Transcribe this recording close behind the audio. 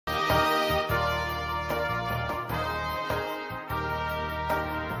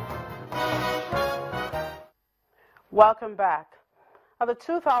Welcome back. The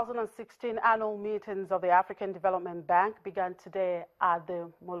 2016 annual meetings of the African Development Bank began today at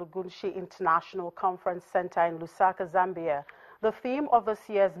the Mulugunshi International Conference Center in Lusaka, Zambia. The theme of this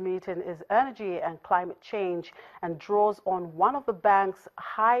year's meeting is energy and climate change and draws on one of the bank's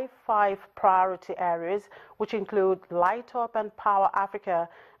high five priority areas, which include Light Up and Power Africa.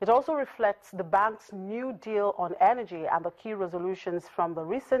 It also reflects the bank's new deal on energy and the key resolutions from the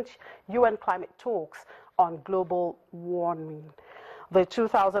recent UN climate talks on global warming. The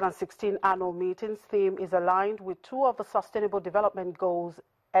 2016 annual meeting's theme is aligned with two of the Sustainable Development Goals,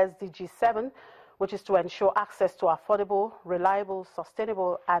 SDG 7, which is to ensure access to affordable, reliable,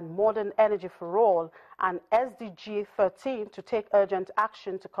 sustainable, and modern energy for all, and SDG 13 to take urgent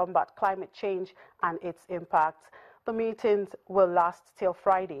action to combat climate change and its impacts. The meetings will last till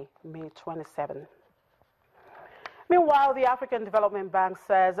Friday, May 27. Meanwhile, the African Development Bank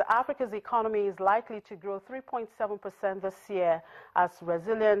says Africa's economy is likely to grow 3.7% this year as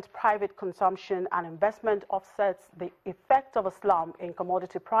resilient private consumption and investment offsets the effect of a slump in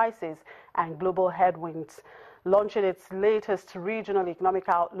commodity prices and global headwinds. Launching its latest regional economic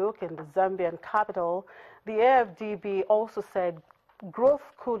outlook in the Zambian capital, the AFDB also said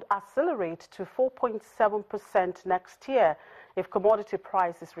growth could accelerate to 4.7% next year if commodity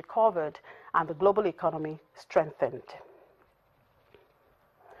prices recovered and the global economy strengthened.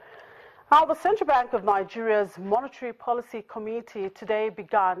 Now, the Central Bank of Nigeria's Monetary Policy Committee today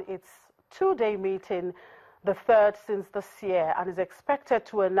began its two-day meeting, the third since this year, and is expected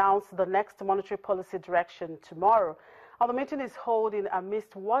to announce the next monetary policy direction tomorrow. Now, the meeting is holding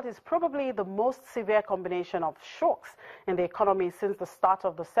amidst what is probably the most severe combination of shocks in the economy since the start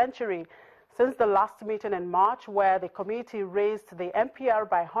of the century. Since the last meeting in March, where the committee raised the MPR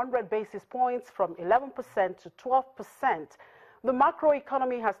by 100 basis points from 11% to 12%, the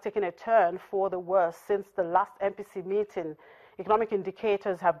macroeconomy has taken a turn for the worse since the last MPC meeting. Economic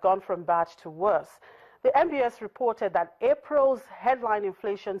indicators have gone from bad to worse. The MBS reported that April's headline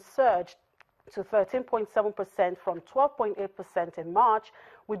inflation surged to 13.7% from 12.8% in March,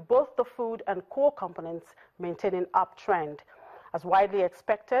 with both the food and core components maintaining uptrend. As widely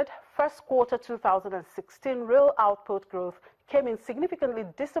expected, first quarter 2016 real output growth came in significantly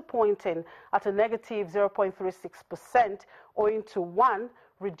disappointing at a negative 0.36%, owing to 1,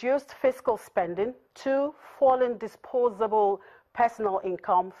 reduced fiscal spending, 2, falling disposable personal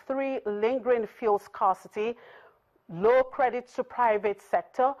income, 3, lingering fuel scarcity, low credit to private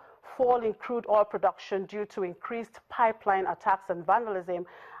sector, fall in crude oil production due to increased pipeline attacks and vandalism,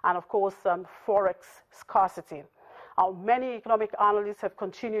 and of course, Forex scarcity. Many economic analysts have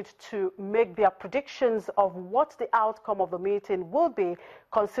continued to make their predictions of what the outcome of the meeting will be,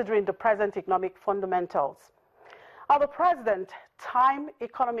 considering the present economic fundamentals. The president, Time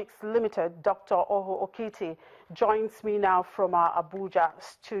Economics Limited, Dr. Oho Okiti, joins me now from our Abuja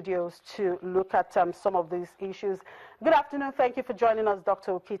studios to look at some of these issues. Good afternoon. Thank you for joining us,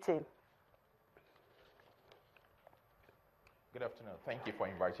 Dr. Okiti. Good afternoon. Thank you for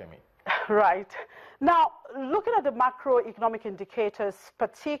inviting me. Right. Now, looking at the macroeconomic indicators,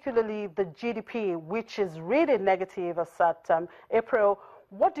 particularly the GDP, which is really negative as at April,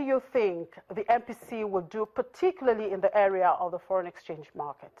 what do you think the MPC will do, particularly in the area of the foreign exchange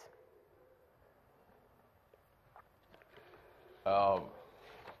market? I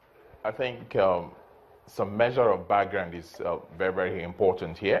think some measure of background is very, very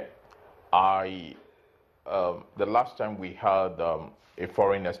important here. The last time we had a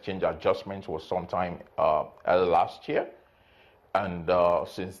foreign exchange adjustment was sometime early last year, and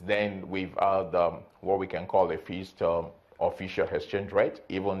since then we've had what we can call a fixed official exchange rate,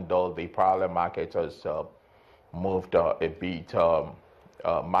 even though the parallel market has moved a bit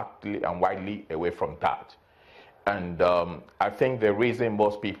markedly and widely away from that. And I think the reason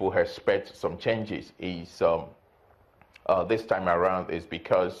most people expect some changes is this time around is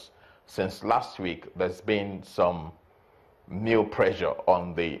because since last week there's been some new pressure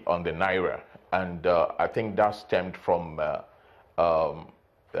on the naira, and I think that stemmed from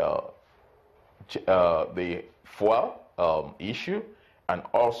the fuel issue, and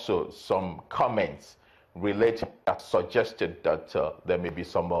also some comments related that suggested that there may be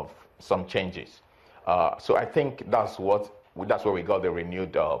some changes. So I think that's where we got the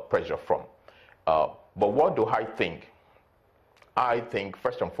renewed pressure from. But what do I think? I think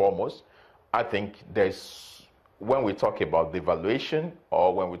first and foremost, I think when we talk about devaluation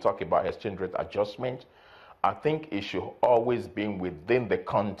or when we talk about exchange rate adjustment, I think it should always be within the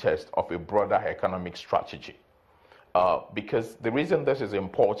context of a broader economic strategy. Because the reason this is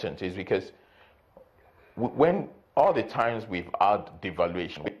important is because when all the times we've had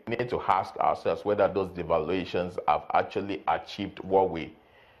devaluation, we need to ask ourselves whether those devaluations have actually achieved what we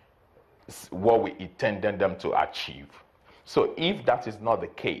intended them to achieve. So if that is not the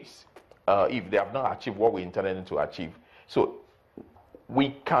case, if they have not achieved what we intended them to achieve, so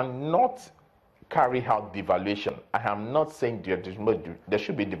we cannot carry out devaluation. I am not saying there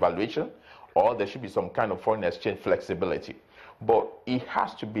should be devaluation or there should be some kind of foreign exchange flexibility, but it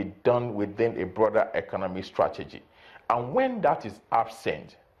has to be done within a broader economic strategy. And when that is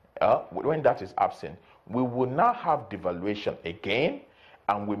absent, we will now have devaluation again,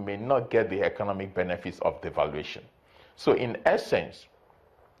 and we may not get the economic benefits of devaluation. So in essence,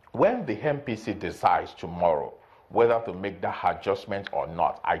 when the MPC decides tomorrow whether to make that adjustment or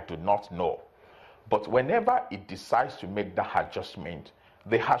not, I do not know. But whenever it decides to make that adjustment,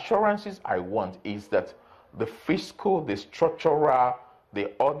 the assurances I want is that the fiscal, the structural, the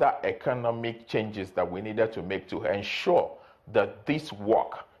other economic changes that we needed to make to ensure that this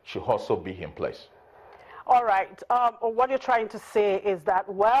work should also be in place. All right. What you're trying to say is that,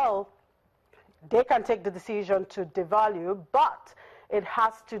 well, they can take the decision to devalue, but it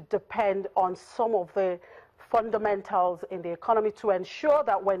has to depend on some of the fundamentals in the economy to ensure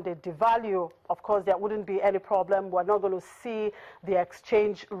that when they devalue, of course, there wouldn't be any problem. We're not going to see the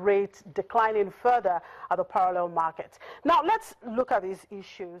exchange rate declining further at the parallel market. Now, let's look at these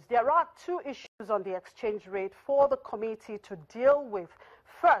issues. There are two issues on the exchange rate for the committee to deal with.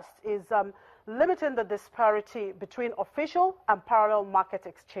 First is limiting the disparity between official and parallel market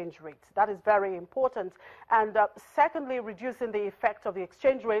exchange rates. That is very important. And secondly, reducing the effect of the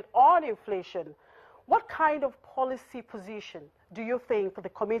exchange rate on inflation. What kind of policy position do you think the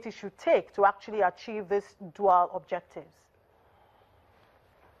committee should take to actually achieve these dual objectives?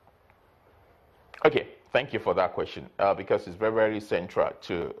 Okay, thank you for that question, because it's very, very central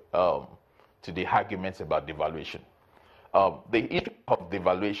to the arguments about devaluation. The issue of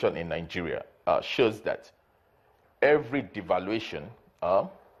devaluation in Nigeria shows that every devaluation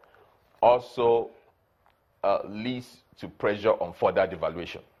also leads to pressure on further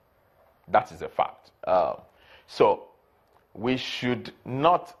devaluation. That is a fact. So we should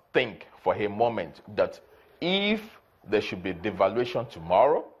not think for a moment that if there should be devaluation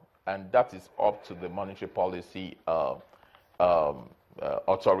tomorrow, and that is up to the monetary policy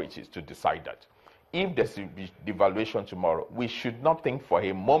authorities to decide that. If there should be devaluation tomorrow, we should not think for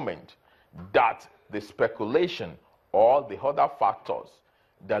a moment that the speculation or the other factors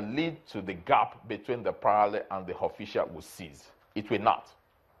that lead to the gap between the parallel and the official will cease. It will not.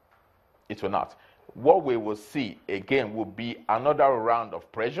 It will not. What we will see again will be another round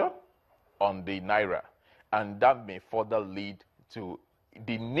of pressure on the naira, and that may further lead to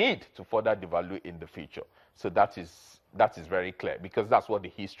the need to further devalue in the future. So that is very clear, because that's what the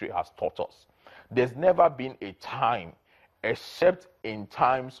history has taught us. There's never been a time, except in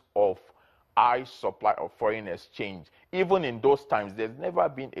times of high supply of foreign exchange. Even in those times, there's never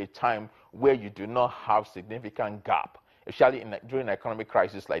been a time where you do not have significant gap, especially during an economic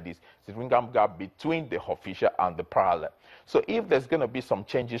crisis like this, significant gap between the official and the parallel. So if there's going to be some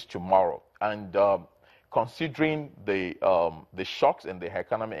changes tomorrow, and considering the shocks in the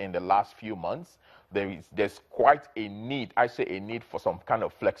economy in the last few months, there's quite a need, I say a need for some kind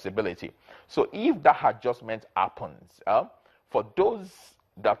of flexibility. So if that adjustment happens, for those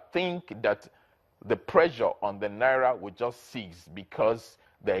that think that the pressure on the naira will just cease because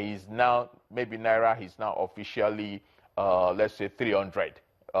there is now, maybe naira is now officially, let's say 300,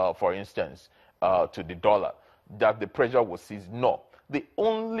 for instance, to the dollar, that the pressure will cease. No. The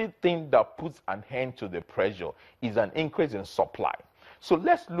only thing that puts an end to the pressure is an increase in supply. So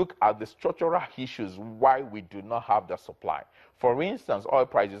let's look at the structural issues why we do not have the supply. For instance, oil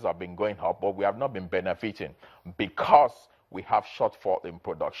prices have been going up, but we have not been benefiting because we have shortfall in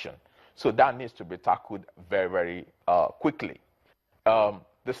production. So that needs to be tackled very, very quickly.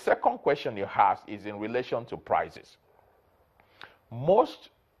 The second question you asked is in relation to prices. Most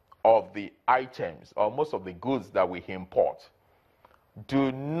of the items or most of the goods that we import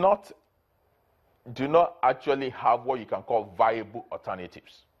do not actually have what you can call viable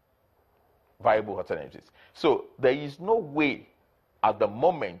alternatives. Viable alternatives. So there is no way at the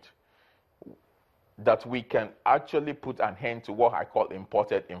moment that we can actually put an end to what I call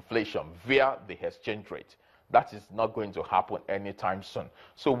imported inflation via the exchange rate. That is not going to happen anytime soon.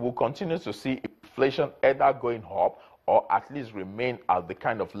 So we'll continue to see inflation either going up or at least remain at the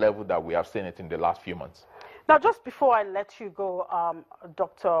kind of level that we have seen it in the last few months. Now, just before I let you go,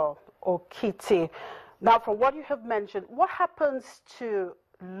 Dr. Okiti, now from what you have mentioned, what happens to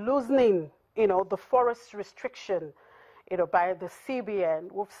loosening, the Forex restriction, by the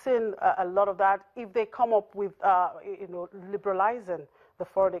CBN. We've seen a lot of that. If they come up with, liberalizing the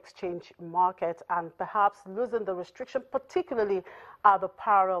foreign exchange market and perhaps losing the restriction, particularly at the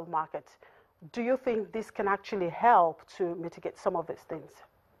parallel market, do you think this can actually help to mitigate some of these things?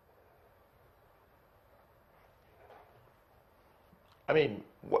 I mean,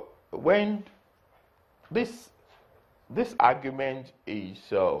 when this argument is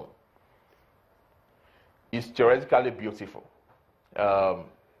theoretically beautiful. Let's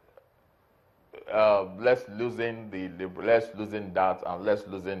losing that, and let's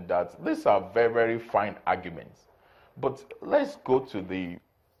losing that. These are very, very fine arguments. But let's go to the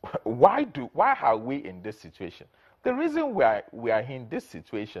why are we in this situation? The reason we are in this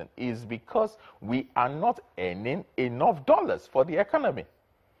situation is because we are not earning enough dollars for the economy.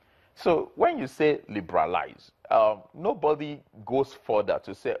 So when you say liberalize, nobody goes further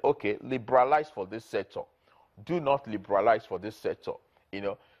to say, okay, liberalize for this sector. Do not liberalize for this sector.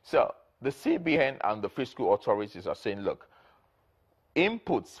 So the CBN and the fiscal authorities are saying, look,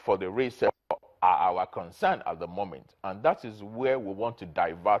 inputs for the real sector are our concern at the moment, and that is where we want to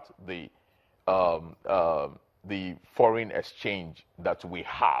divert the foreign exchange that we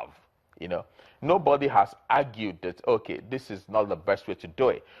have. Nobody has argued that, okay, this is not the best way to do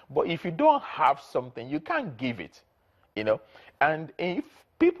it. But if you don't have something, you can't give it. And if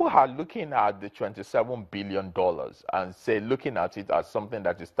people are looking at the $27 billion and say, looking at it as something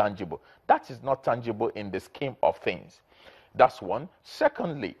that is tangible, that is not tangible in the scheme of things. That's one.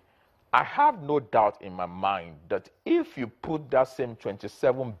 Secondly, I have no doubt in my mind that if you put that same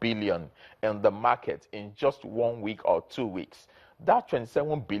 27 billion in the market in just 1 week or 2 weeks, that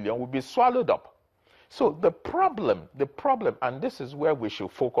 27 billion will be swallowed up. So the problem, and this is where we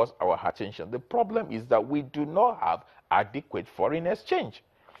should focus our attention, the problem is that we do not have adequate foreign exchange.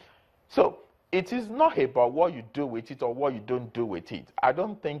 So it is not about what you do with it or what you don't do with it. I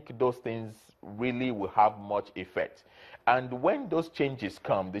don't think those things really will have much effect. And when those changes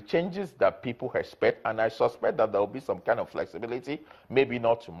come, the changes that people expect, and I suspect that there will be some kind of flexibility, maybe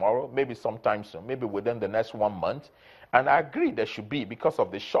not tomorrow, maybe sometime soon, maybe within the next 1 month. And I agree there should be, because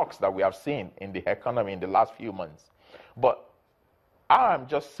of the shocks that we have seen in the economy in the last few months. But I'm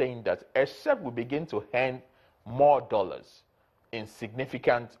just saying that except we begin to earn more dollars in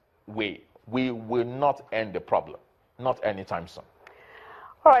significant way, we will not end the problem, not anytime soon.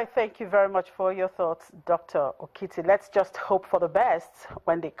 All right, thank you very much for your thoughts, Dr. Okiti. Let's just hope for the best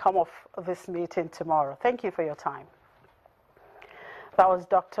when they come off this meeting tomorrow. Thank you for your time. That was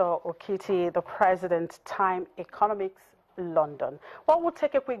Dr. Okiti, the President, Time Economics, London. Well, we'll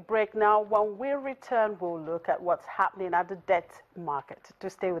take a quick break now. When we return, we'll look at what's happening at the debt market. Do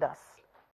stay with us.